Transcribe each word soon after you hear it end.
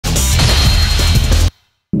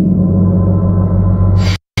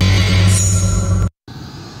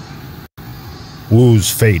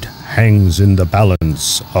Wu's fate hangs in the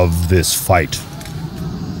balance of this fight.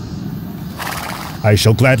 I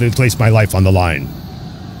shall gladly place my life on the line.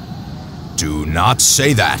 Do not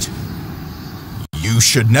say that. You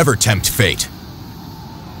should never tempt fate.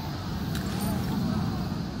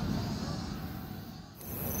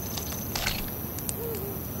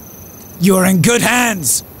 You're in good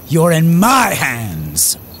hands! You're in my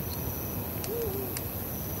hands!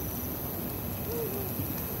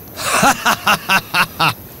 Ha ha ha ha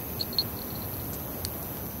ha!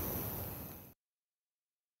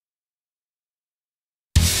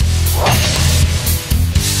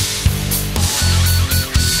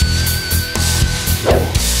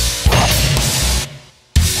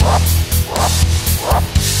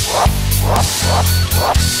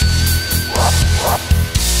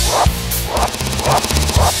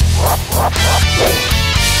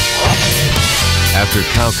 After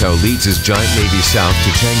Cao Cao leads his giant navy south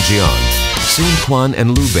to Changjiang, Sun Quan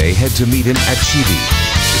and Liu Bei head to meet him at Chibi.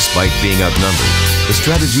 Despite being outnumbered, the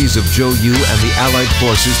strategies of Zhou Yu and the allied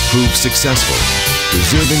forces proved successful,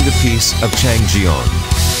 preserving the peace of Changjiang.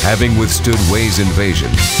 Having withstood Wei's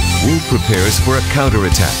invasion, Wu prepares for a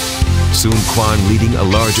counterattack. Sun Quan, leading a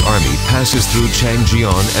large army, passes through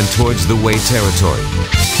Changjiang and towards the Wei territory.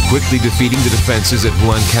 Quickly defeating the defenses at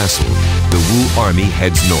Huan Castle, the Wu army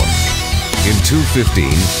heads north. In 215,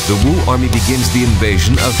 the Wu army begins the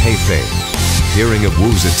invasion of Hefei. Hearing of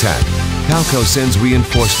Wu's attack, Cao Cao sends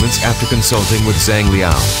reinforcements after consulting with Zhang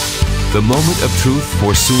Liao. The moment of truth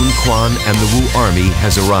for Sun Quan and the Wu army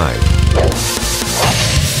has arrived.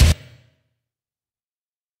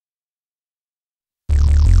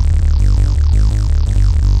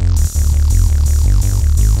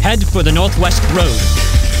 Head for the Northwest Road.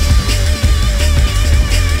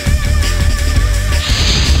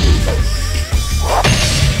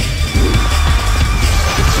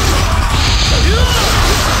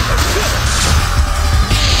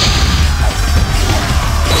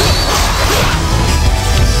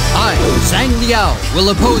 I, Zhang Liao, will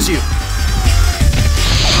oppose you.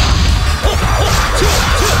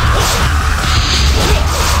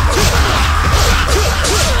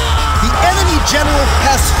 The enemy general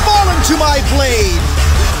has fallen to my blade!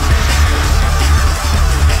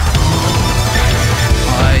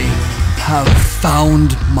 I have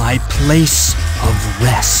found my place of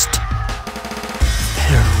rest.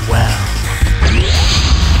 Farewell.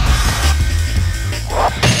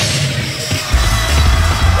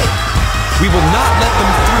 We will not let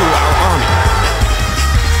them through our army.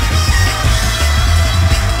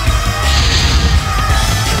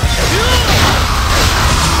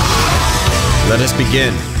 Let us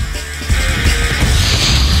begin.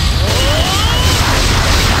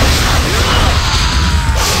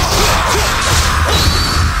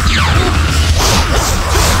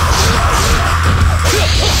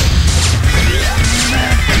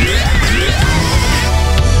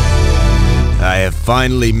 I have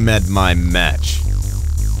finally met my match.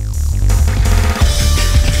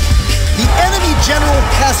 The enemy general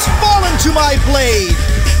has fallen to my blade!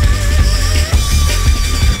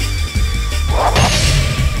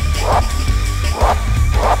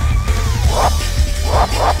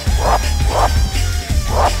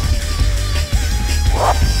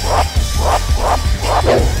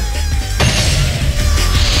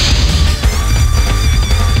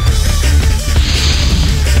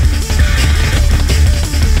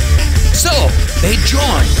 They join.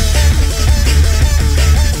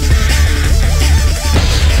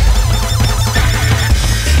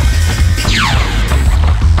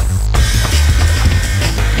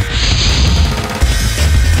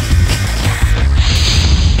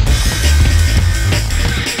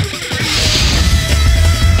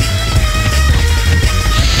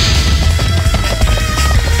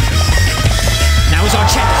 Now's our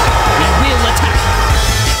chance. We will attack.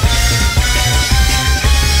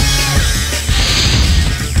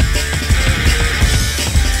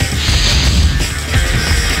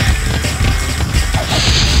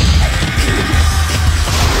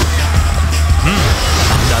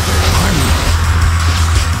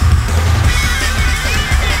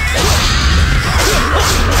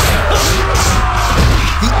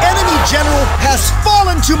 General has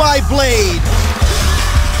fallen to my blade!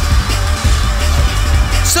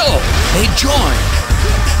 So, they join.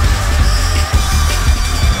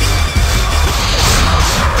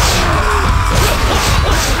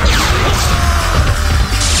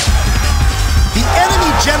 The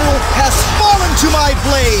enemy general has fallen to my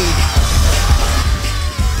blade!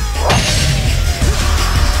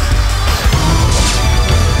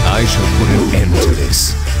 I shall put an end to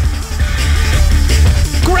this.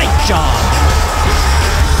 Great job!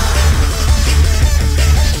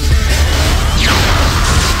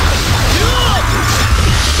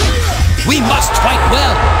 We must fight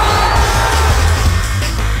well.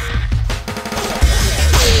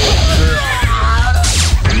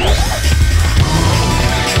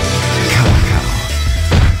 Cao Cao,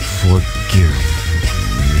 forgive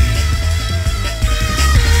me.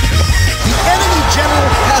 The enemy general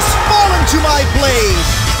has fallen to my blade!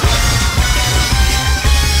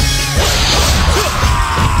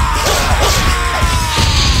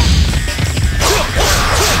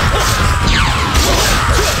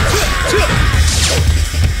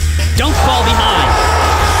 Don't fall behind.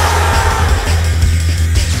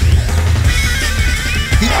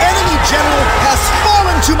 The enemy general has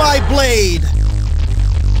fallen to my blade!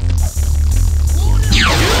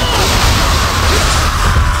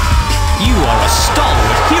 You are a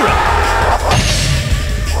stalwart hero.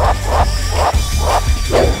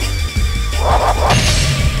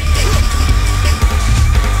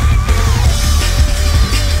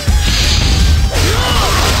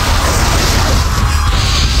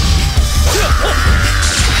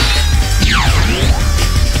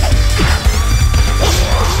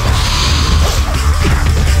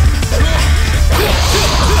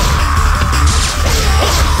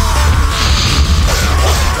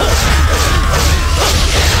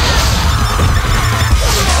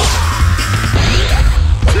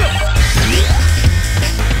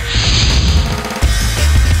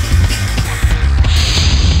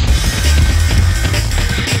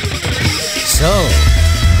 So,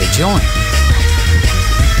 they joined.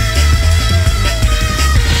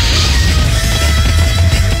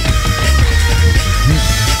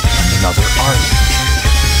 Another army.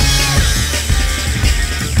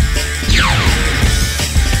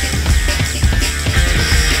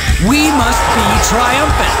 We must be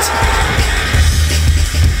triumphant.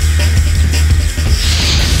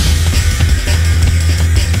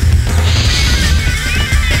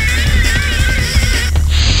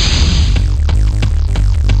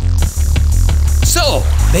 So,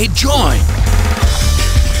 they join.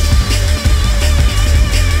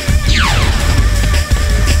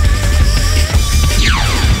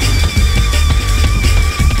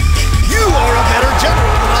 You are a better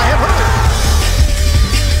general than I have heard!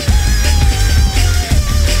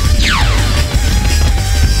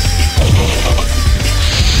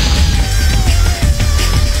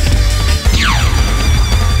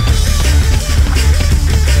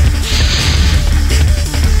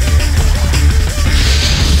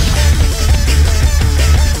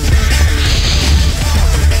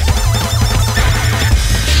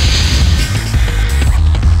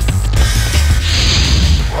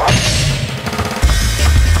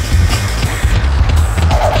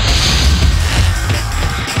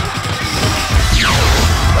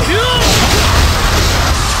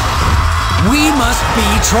 We must be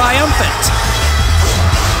triumphant.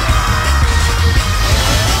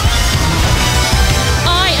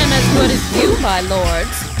 I am as good as you, my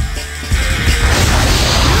lords.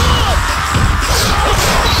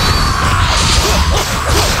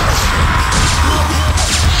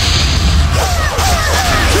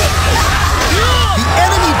 The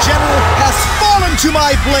enemy general has fallen to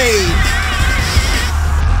my blade!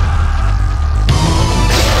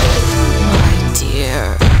 My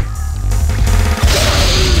dear.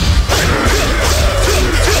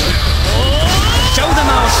 Show them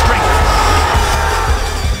our strength.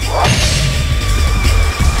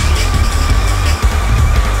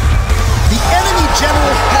 The enemy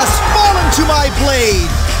general has fallen to my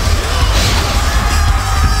blade!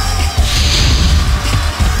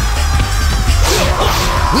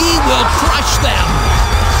 We will crush them.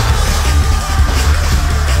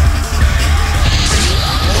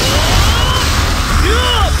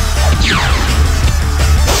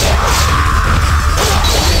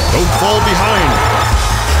 Don't fall behind.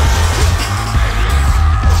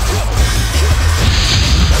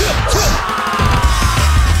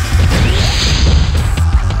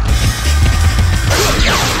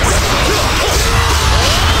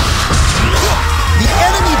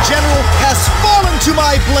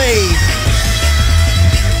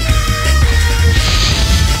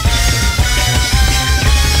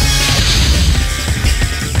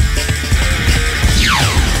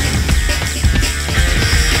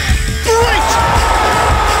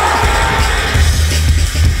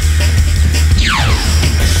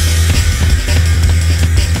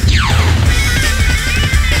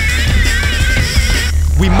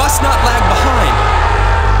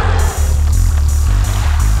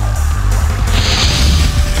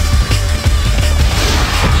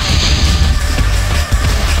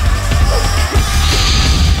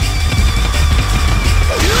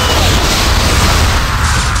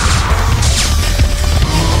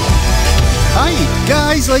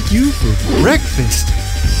 like you for breakfast. The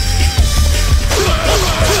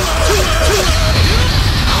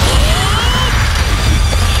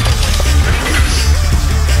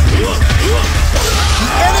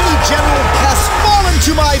enemy general has fallen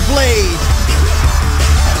to my blade!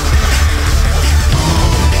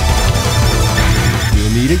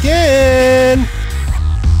 We'll meet again!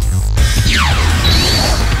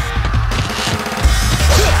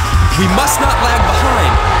 We must not lag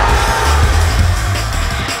behind.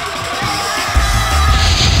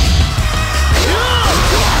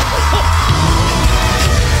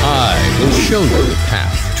 I will show you the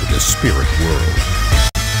path to the spirit world.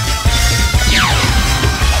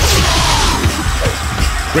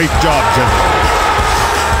 Great job, General.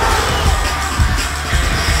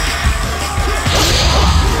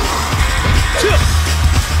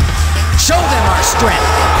 Show them our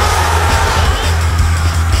strength!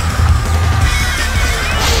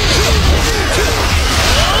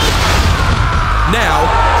 Now,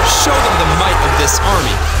 show them the might of this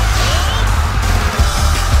army.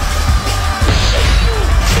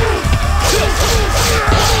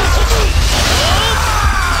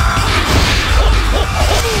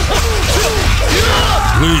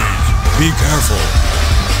 Please, be careful.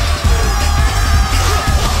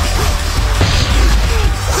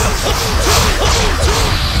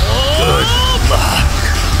 Good luck.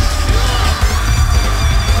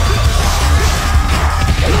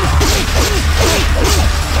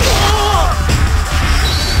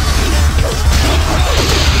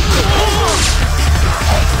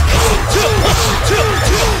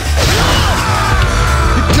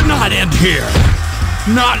 It cannot end here.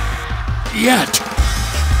 Not yet.